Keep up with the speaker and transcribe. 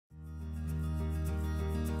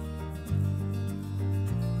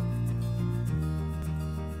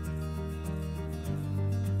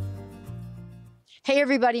Hey,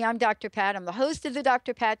 everybody, I'm Dr. Pat. I'm the host of the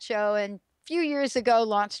Dr. Pat Show, and a few years ago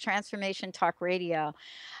launched Transformation Talk Radio.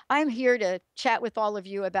 I'm here to chat with all of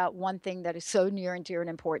you about one thing that is so near and dear and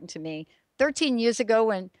important to me. 13 years ago,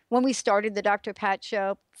 when we started the Dr. Pat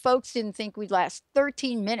Show, folks didn't think we'd last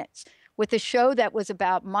 13 minutes with a show that was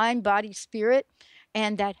about mind, body, spirit,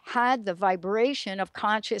 and that had the vibration of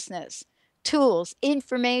consciousness, tools,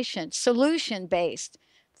 information, solution based.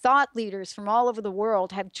 Thought leaders from all over the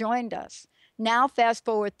world have joined us. Now, fast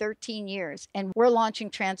forward 13 years, and we're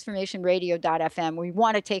launching transformationradio.fm. We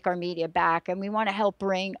want to take our media back, and we want to help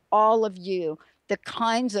bring all of you the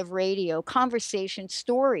kinds of radio, conversation,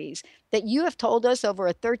 stories that you have told us over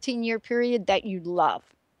a 13-year period that you love.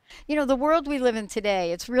 You know, the world we live in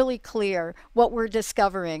today, it's really clear what we're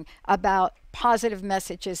discovering about positive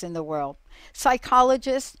messages in the world.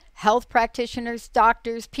 Psychologists, health practitioners,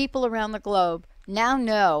 doctors, people around the globe now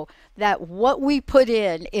know that what we put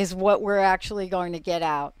in is what we're actually going to get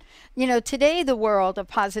out. You know, today the world of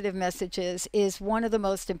positive messages is one of the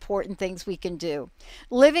most important things we can do.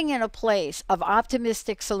 Living in a place of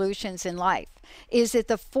optimistic solutions in life is at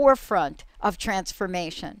the forefront of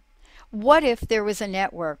transformation. What if there was a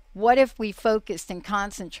network? What if we focused and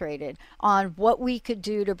concentrated on what we could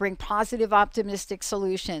do to bring positive, optimistic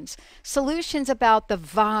solutions? Solutions about the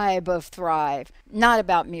vibe of Thrive, not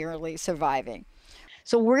about merely surviving.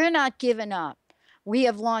 So we're not giving up. We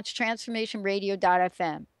have launched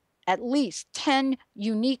transformationradio.fm, at least 10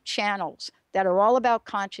 unique channels that are all about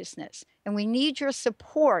consciousness. And we need your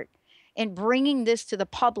support in bringing this to the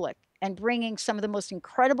public and bringing some of the most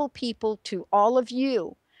incredible people to all of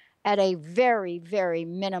you at a very, very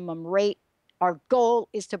minimum rate. Our goal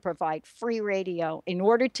is to provide free radio. In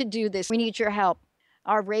order to do this, we need your help.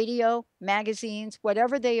 Our radio, magazines,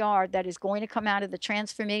 whatever they are that is going to come out of the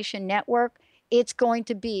Transformation Network, it's going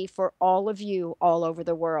to be for all of you all over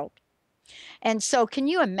the world. And so, can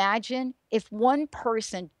you imagine if one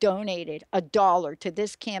person donated $1 to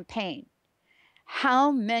this campaign? How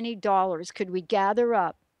many dollars could we gather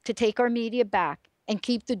up to take our media back and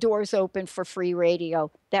keep the doors open for free radio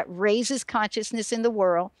that raises consciousness in the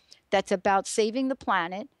world, that's about saving the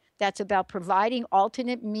planet, that's about providing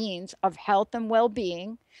alternate means of health and well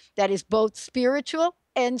being, that is both spiritual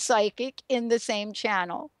and psychic in the same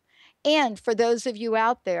channel? And for those of you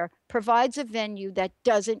out there, provides a venue that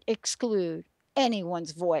doesn't exclude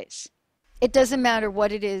anyone's voice. It doesn't matter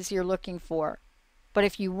what it is you're looking for, but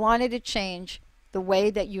if you wanted to change the way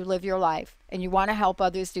that you live your life and you want to help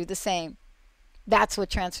others do the same, that's what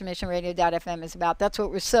transformationradio.fm is about. That's what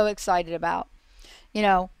we're so excited about. You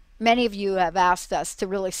know, many of you have asked us to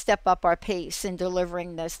really step up our pace in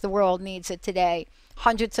delivering this. The world needs it today.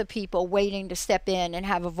 Hundreds of people waiting to step in and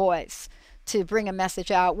have a voice to bring a message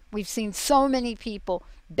out. We've seen so many people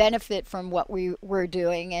benefit from what we're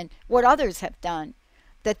doing and what others have done,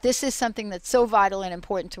 that this is something that's so vital and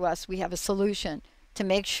important to us. We have a solution to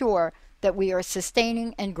make sure that we are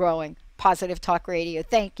sustaining and growing Positive Talk Radio.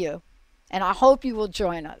 Thank you. And I hope you will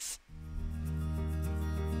join us.